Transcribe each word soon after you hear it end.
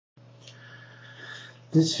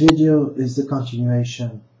This video is the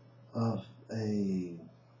continuation of a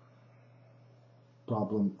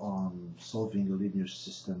problem on solving a linear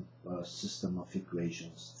system or a system of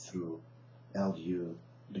equations through LU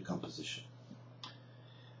decomposition.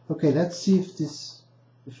 Okay, let's see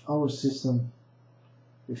if our system,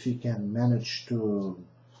 if we can manage to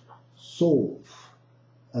solve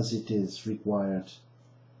as it is required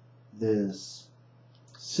this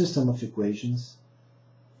system of equations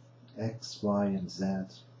x, y, and z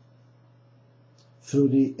through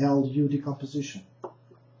the LU decomposition.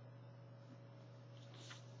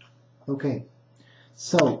 Okay,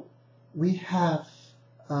 so we have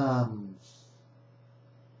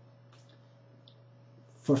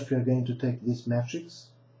first we are going to take this matrix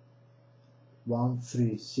 1,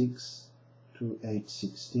 3, 6, 2, 8,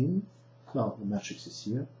 16. Well, the matrix is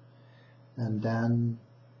here, and then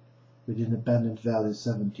with independent values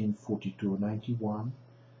 17, 42, 91,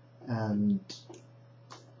 and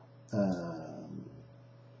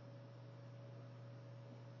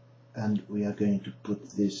we are going to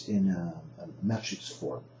put this in a matrix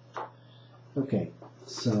form. Okay,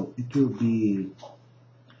 so it will be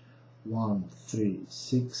 1, 3,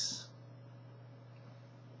 6,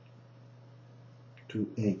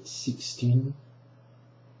 2, 8, 16,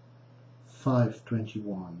 5,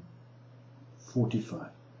 21, 45.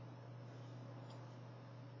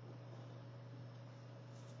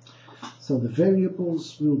 So the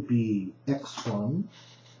variables will be x1,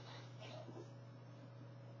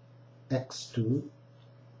 x2,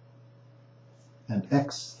 and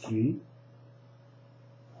x3,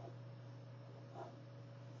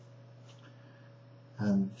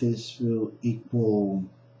 and this will equal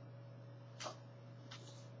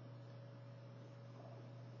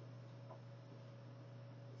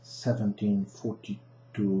 17,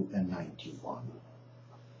 42, and 91.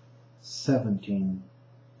 17,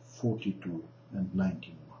 42, and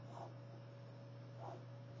 91.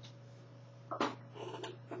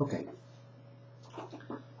 Okay,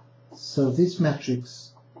 so this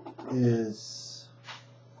matrix is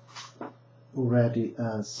already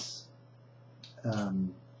as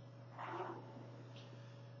in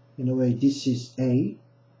a way, this is A,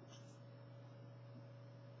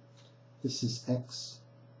 this is X,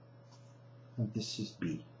 and this is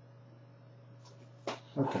B.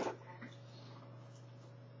 Okay.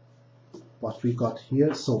 What we got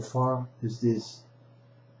here so far is this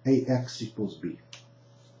AX equals B.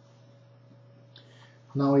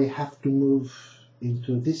 Now we have to move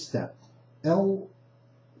into this step.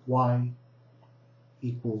 LY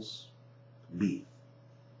equals B.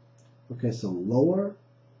 Okay, so lower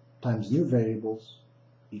times new variables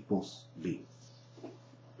equals B.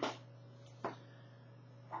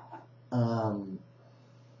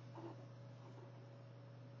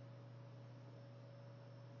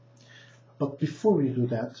 But before we do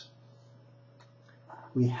that,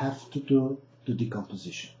 we have to do the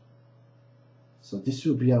decomposition. So this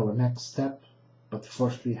will be our next step, but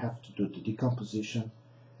first we have to do the decomposition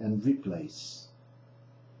and replace.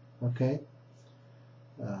 Okay?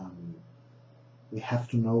 We have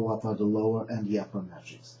to know what are the lower and the upper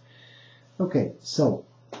matrix. Okay, so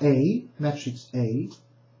A, matrix A,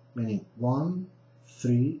 meaning 1,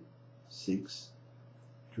 3, 6,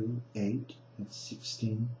 2, 8, and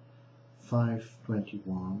 16, 5,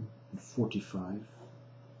 21, and 45.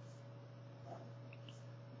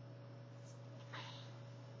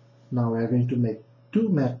 Now we are going to make two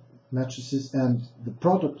matrices, and the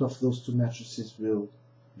product of those two matrices will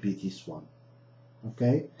be this one.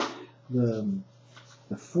 Okay, the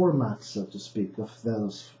format, so to speak, of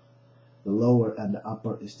those, the lower and the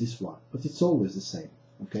upper, is this one, but it's always the same.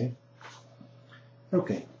 Okay.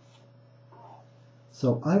 Okay.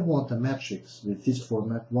 So I want a matrix with this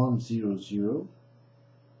format: 1, 0, 0,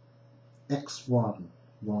 x1,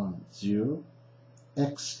 1, 0,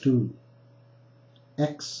 x2,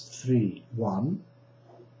 x3, 1,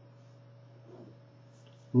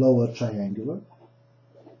 lower triangular,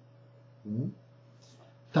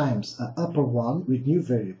 times an upper one with new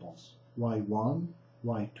variables: y1,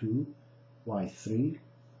 y2, y3,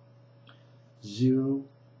 0,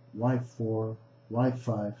 y4,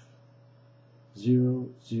 y5, 0,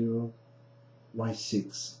 0,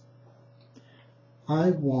 y6.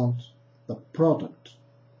 I want the product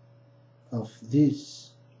of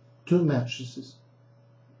these two matrices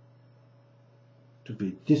to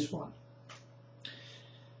be this one.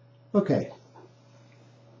 Okay,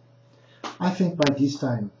 I think by this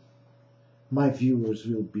time my viewers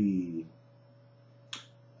will be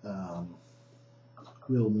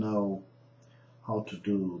will know how to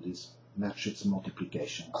do this matrix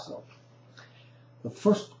multiplication. So the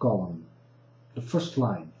first column, the first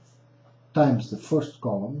line times the first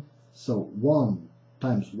column, so 1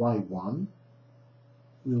 times y1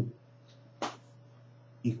 will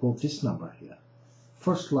equal this number here.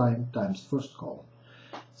 First line times first column.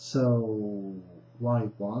 So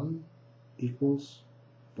y1 equals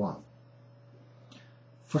 1.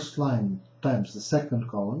 First line times the second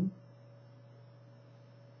column,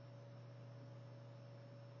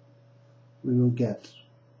 we will get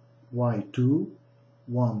y2,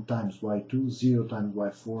 1 times y2, 0 times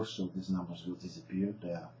y4, so these numbers will disappear,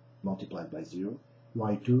 they are multiplied by 0.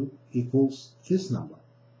 y2 equals this number,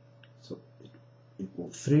 so it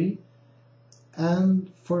equals 3. And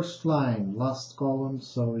first line, last column,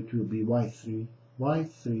 so it will be y3.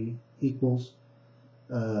 y3 equals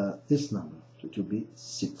this number, so it will be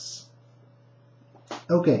 6.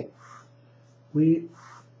 Okay, we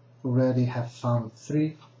already have found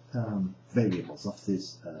 3 variables of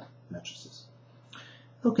these matrices.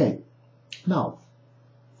 Okay, now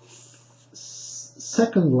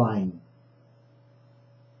second line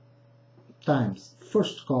times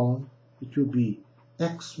first column, it will be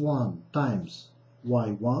x1 times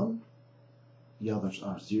y1, the others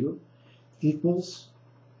are 0, equals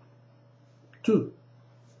 2.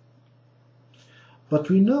 But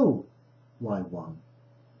we know y1.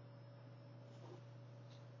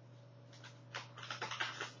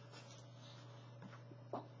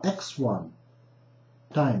 x1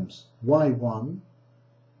 times y1,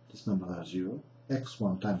 this number are 0,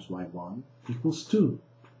 x1 times y1 equals 2.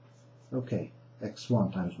 Okay,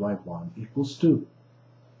 x1 times y1 equals 2.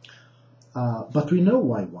 But we know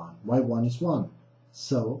y1. y1 is 1.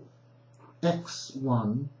 So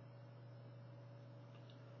x1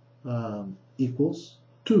 equals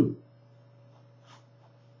 2.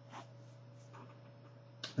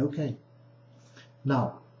 Okay.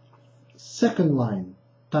 Now, second line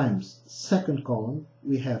times second column,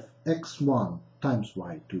 we have x1 times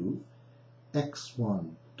y2,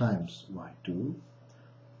 x1 times y2,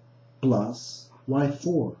 plus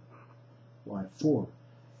y4,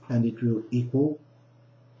 and it will equal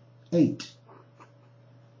 8.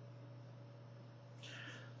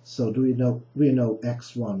 So we know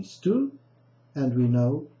x1 is 2, and we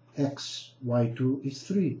know y2 is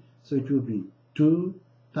 3. So it will be 2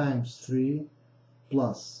 times 3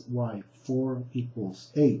 plus y4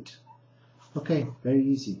 equals 8. Okay, very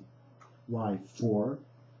easy. y4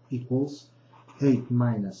 equals 8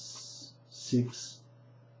 minus 6,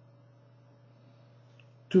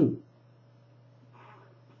 2.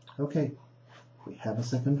 Okay, we have a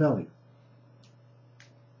second value.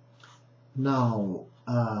 Now,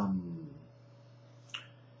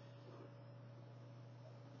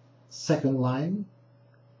 second line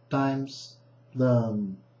times the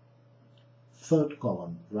third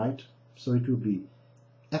column, right? So it will be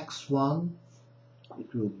x1,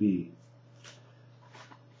 it will be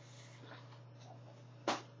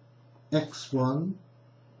x1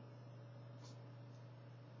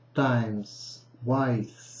 times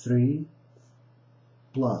y3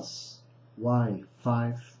 plus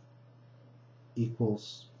y5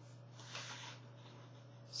 equals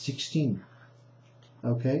 16.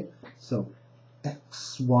 Okay, so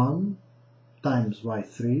x1 times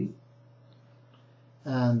y3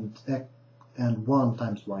 and 1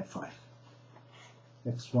 times y5.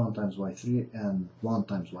 x1 times y3 and 1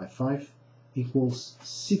 times y5 equals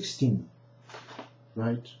 16,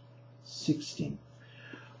 right? 16.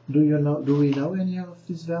 Do we know any of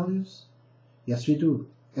these values? Yes, we do.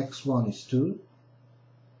 x1 is 2,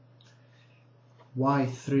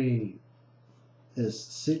 y3 is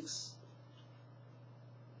 6,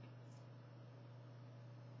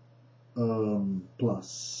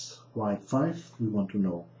 plus y5, we want to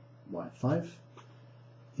know y5,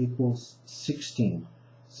 equals 16.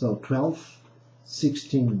 So 12,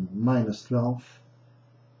 16 minus 12,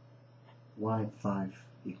 y5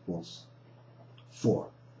 equals 4.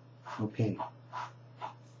 Okay,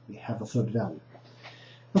 we have a third value.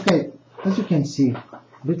 Okay, as you can see,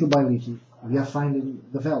 little by little, we are finding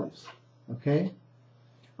the values. Okay,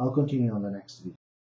 I'll continue on the next video.